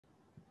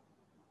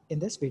In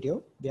this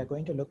video, we are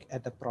going to look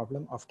at the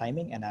problem of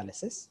timing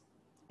analysis,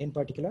 in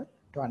particular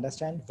to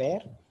understand where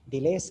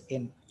delays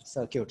in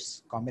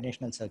circuits,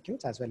 combinational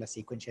circuits as well as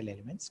sequential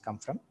elements come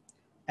from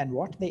and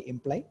what they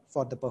imply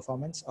for the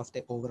performance of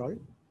the overall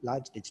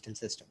large digital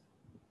system.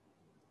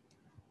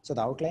 So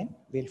the outline,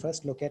 we'll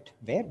first look at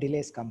where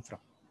delays come from.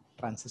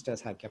 Transistors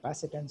have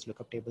capacitance,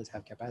 lookup tables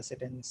have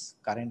capacitance,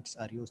 currents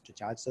are used to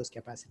charge those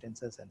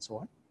capacitances and so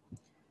on.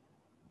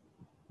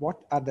 What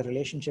are the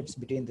relationships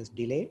between this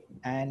delay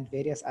and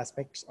various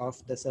aspects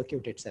of the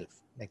circuit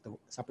itself, like the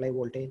supply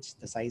voltage,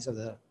 the size of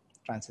the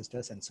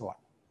transistors, and so on.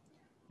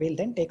 We'll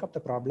then take up the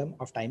problem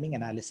of timing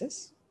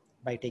analysis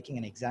by taking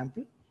an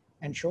example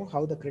and show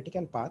how the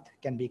critical path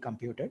can be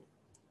computed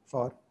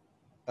for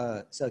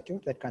a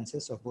circuit that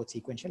consists of both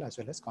sequential as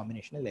well as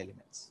combinational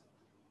elements.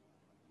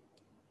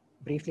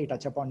 Briefly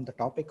touch upon the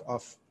topic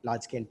of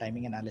large-scale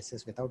timing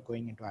analysis without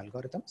going into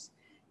algorithms,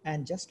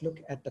 and just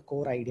look at the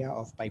core idea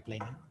of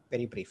pipelining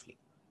very briefly.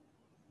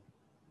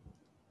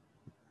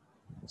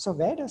 So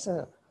where does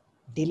a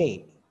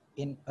delay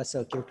in a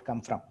circuit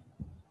come from?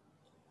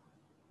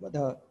 Well,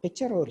 the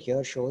picture over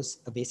here shows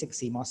a basic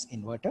CMOS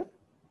inverter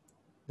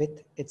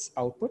with its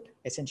output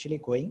essentially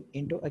going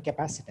into a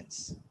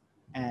capacitance.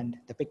 And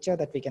the picture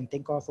that we can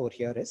think of over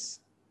here is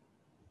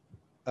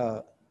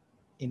an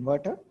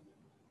inverter,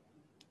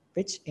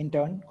 which in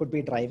turn could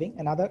be driving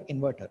another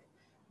inverter.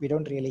 We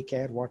don't really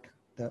care what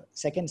the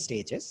second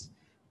stage is.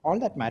 All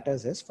that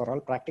matters is, for all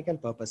practical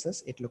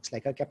purposes, it looks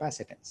like a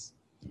capacitance.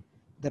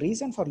 The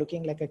reason for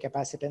looking like a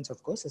capacitance,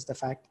 of course, is the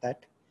fact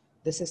that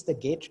this is the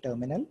gate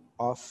terminal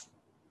of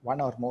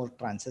one or more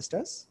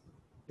transistors,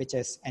 which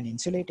is an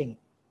insulating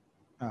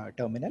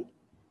terminal.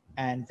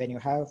 And when you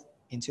have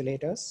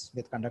insulators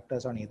with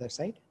conductors on either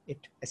side,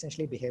 it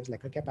essentially behaves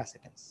like a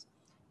capacitance.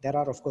 There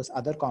are, of course,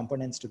 other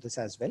components to this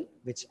as well,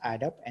 which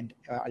add up and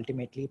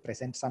ultimately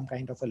present some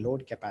kind of a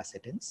load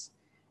capacitance,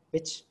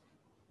 which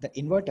the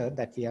inverter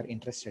that we are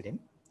interested in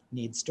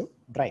needs to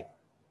drive.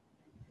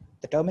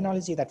 The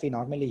terminology that we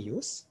normally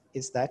use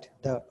is that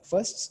the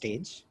first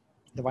stage,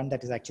 the one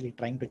that is actually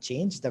trying to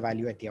change the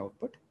value at the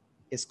output,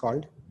 is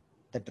called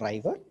the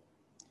driver.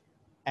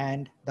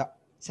 And the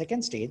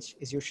second stage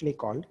is usually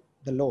called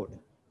the load,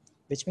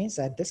 which means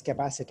that this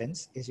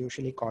capacitance is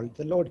usually called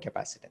the load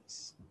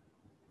capacitance.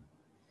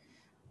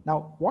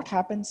 Now, what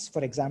happens,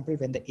 for example,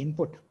 when the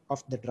input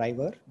of the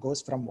driver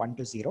goes from 1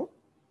 to 0?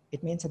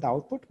 It means that the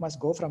output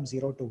must go from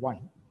 0 to 1,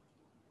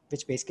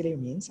 which basically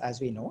means, as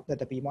we know, that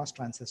the PMOS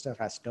transistor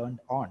has turned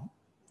on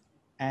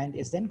and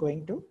is then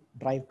going to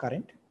drive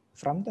current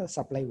from the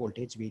supply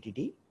voltage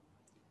VDD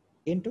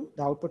into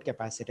the output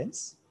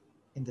capacitance.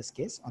 In this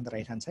case, on the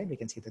right hand side, we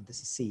can see that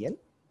this is CL,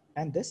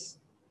 and this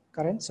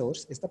current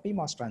source is the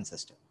PMOS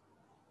transistor.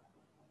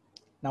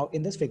 Now,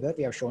 in this figure,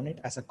 we have shown it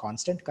as a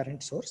constant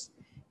current source.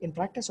 In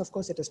practice, of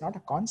course, it is not a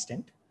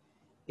constant.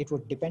 It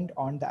would depend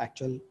on the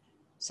actual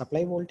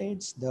supply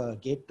voltage, the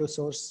gate to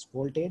source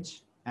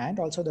voltage, and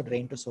also the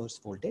drain to source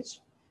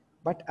voltage.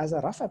 But as a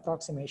rough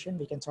approximation,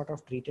 we can sort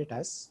of treat it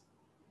as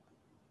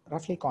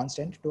roughly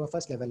constant to a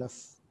first level of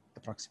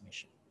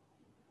approximation.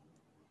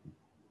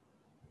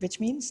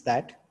 Which means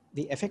that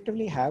we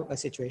effectively have a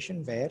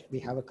situation where we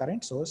have a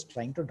current source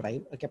trying to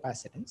drive a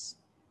capacitance.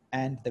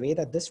 And the way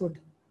that this would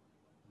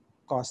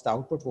cause the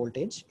output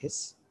voltage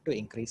is to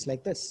increase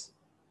like this,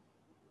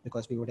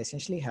 because we would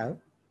essentially have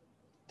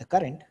the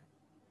current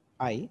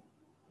I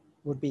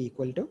would be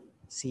equal to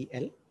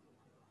CL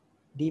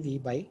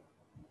dV by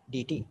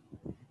dt.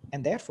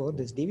 And therefore,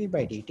 this dV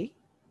by dt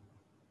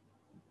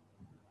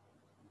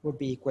would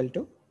be equal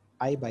to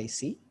I by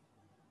C,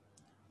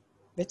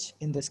 which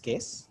in this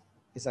case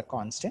is a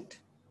constant,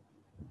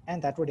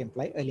 and that would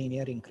imply a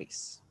linear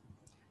increase.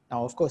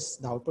 Now, of course,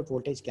 the output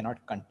voltage cannot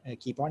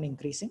keep on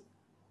increasing.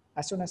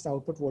 As soon as the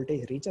output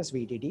voltage reaches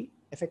VDD,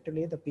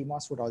 effectively the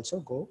PMOS would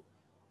also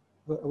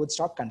would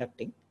stop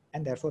conducting,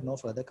 and therefore no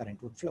further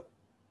current would flow,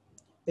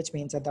 which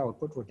means that the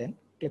output would then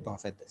clip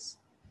off at this.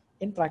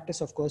 In practice,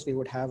 of course, we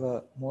would have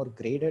a more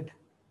graded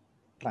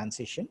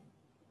transition,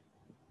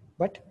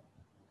 but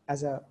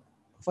as a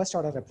first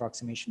order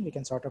approximation, we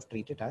can sort of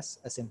treat it as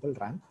a simple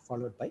ramp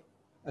followed by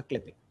a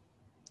clipping.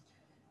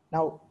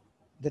 Now,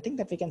 the thing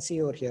that we can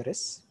see over here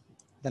is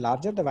the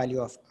larger the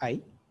value of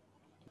I,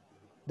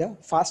 the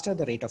faster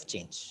the rate of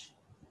change,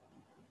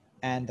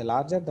 and the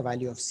larger the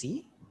value of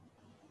C,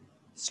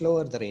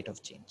 slower the rate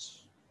of change.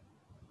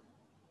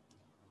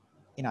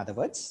 In other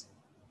words,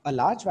 a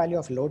large value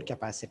of load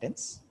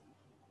capacitance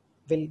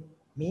will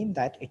mean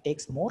that it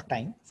takes more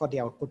time for the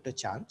output to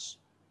charge,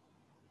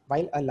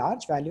 while a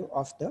large value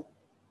of the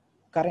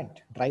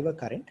current, driver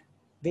current,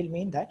 will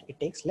mean that it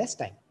takes less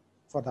time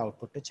for the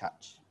output to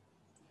charge.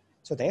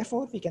 So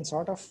therefore, we can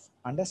sort of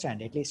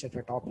understand, at least at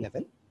a top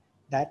level,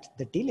 that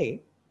the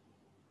delay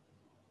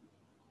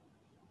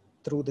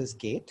through this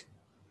gate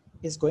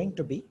is going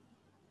to be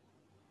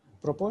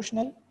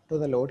proportional to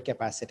the load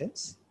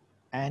capacitance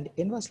and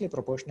inversely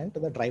proportional to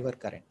the driver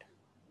current.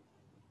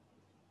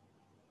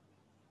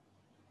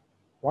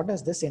 What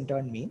does this in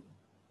turn mean?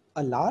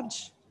 A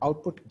large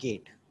output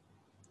gate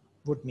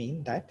would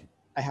mean that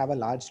I have a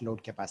large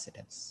load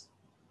capacitance.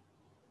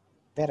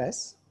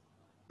 Whereas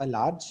a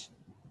large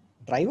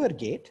driver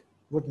gate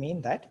would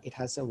mean that it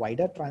has a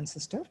wider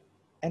transistor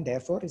and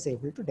therefore is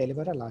able to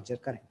deliver a larger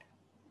current.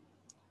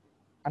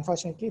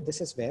 Unfortunately,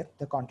 this is where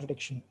the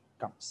contradiction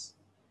comes.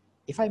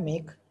 If I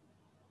make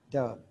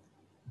the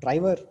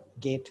driver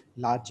gate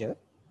larger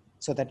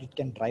so that it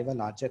can drive a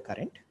larger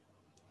current,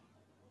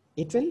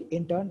 it will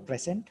in turn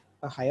present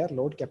a higher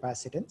load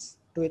capacitance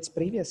to its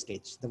previous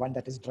stage, the one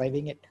that is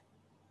driving it.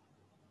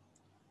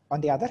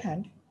 On the other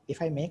hand,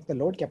 if I make the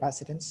load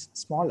capacitance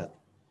smaller,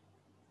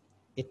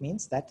 it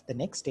means that the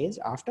next stage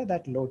after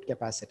that load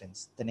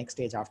capacitance, the next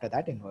stage after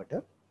that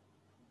inverter,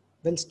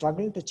 will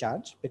struggle to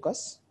charge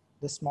because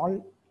the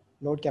small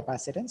load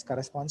capacitance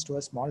corresponds to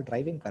a small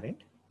driving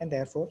current, and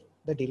therefore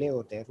the delay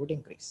over there would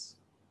increase.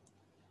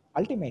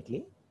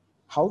 Ultimately,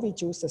 how we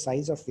choose the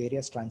size of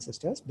various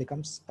transistors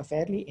becomes a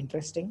fairly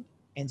interesting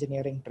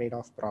engineering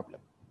trade-off problem.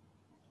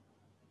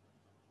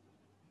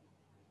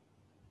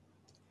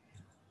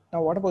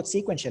 Now, what about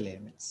sequential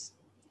elements?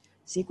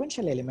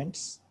 Sequential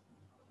elements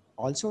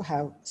also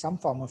have some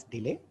form of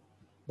delay,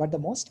 but the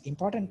most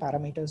important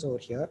parameters over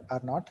here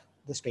are not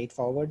the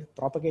straightforward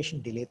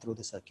propagation delay through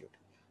the circuit,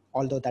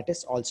 although that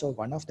is also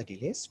one of the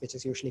delays, which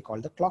is usually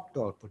called the clock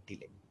to output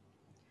delay.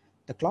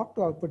 The clock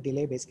to output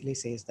delay basically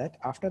says that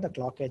after the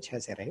clock edge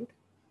has arrived,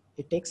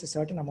 it takes a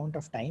certain amount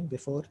of time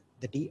before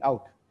the D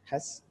out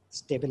has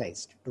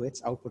stabilized to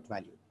its output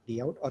value,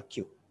 D out or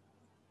Q.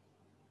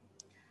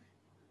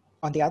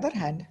 On the other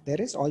hand, there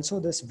is also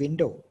this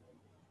window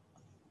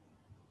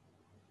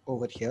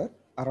over here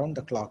around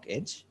the clock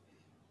edge,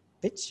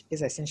 which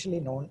is essentially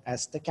known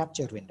as the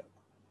capture window.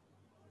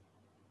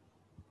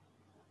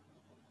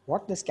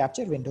 What this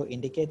capture window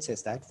indicates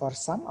is that for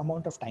some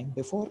amount of time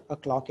before a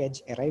clock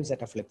edge arrives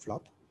at a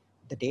flip-flop,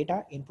 the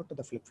data input to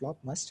the flip-flop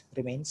must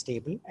remain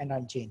stable and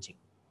unchanging.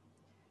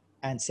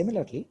 And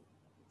similarly,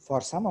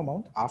 for some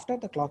amount after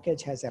the clock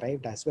edge has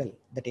arrived as well,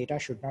 the data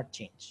should not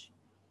change.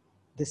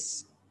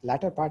 This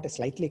latter part is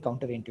slightly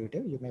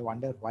counterintuitive. You may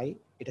wonder why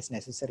it is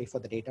necessary for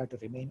the data to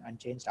remain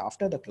unchanged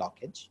after the clock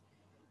edge.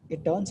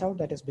 It turns out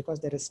that is because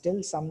there is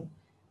still some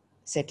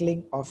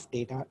settling of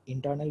data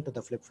internal to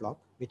the flip-flop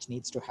which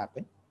needs to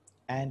happen.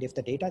 And if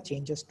the data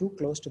changes too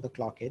close to the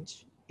clock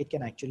edge, it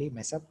can actually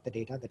mess up the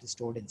data that is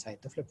stored inside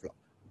the flip-flop.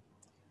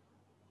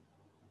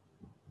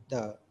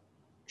 The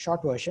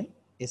short version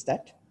is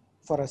that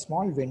for a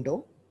small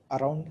window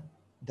around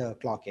the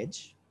clock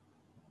edge,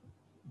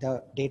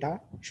 the data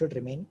should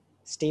remain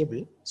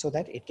stable so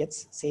that it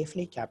gets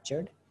safely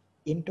captured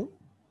into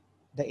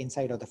the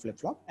inside of the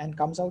flip-flop and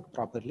comes out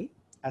properly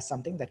as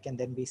something that can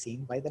then be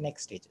seen by the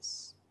next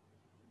stages.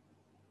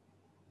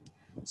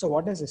 So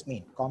what does this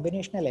mean?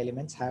 Combinational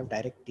elements have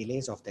direct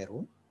delays of their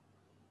own,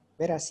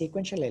 whereas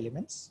sequential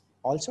elements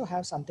also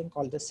have something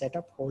called the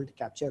setup hold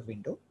capture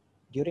window,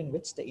 during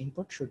which the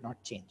input should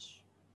not change.